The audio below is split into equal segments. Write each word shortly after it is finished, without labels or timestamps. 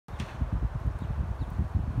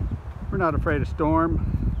not afraid of storm.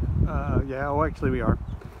 Yeah, well, actually we are.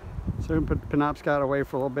 So we can put the Penobscot away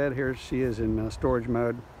for a little bit. Here she is in storage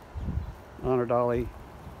mode on her dolly.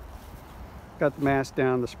 Got the mast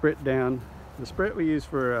down, the sprit down. The sprit we use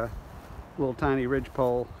for a little tiny ridge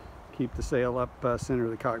pole, keep the sail up center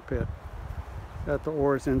of the cockpit. Got the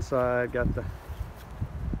oars inside, got the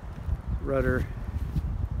rudder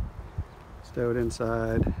stowed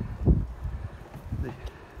inside. The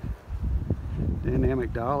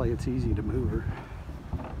dynamic dolly, it's easy to move her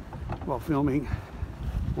while filming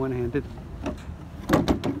one-handed.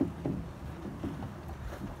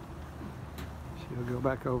 She'll go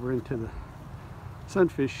back over into the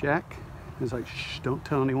sunfish shack. It's like, shh, don't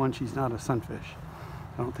tell anyone she's not a sunfish.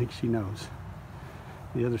 I don't think she knows.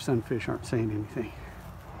 The other sunfish aren't saying anything.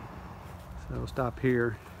 So we'll stop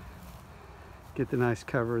here, get the nice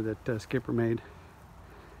cover that Skipper made,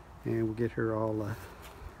 and we'll get her all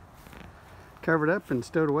covered up and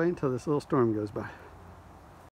stowed away until this little storm goes by.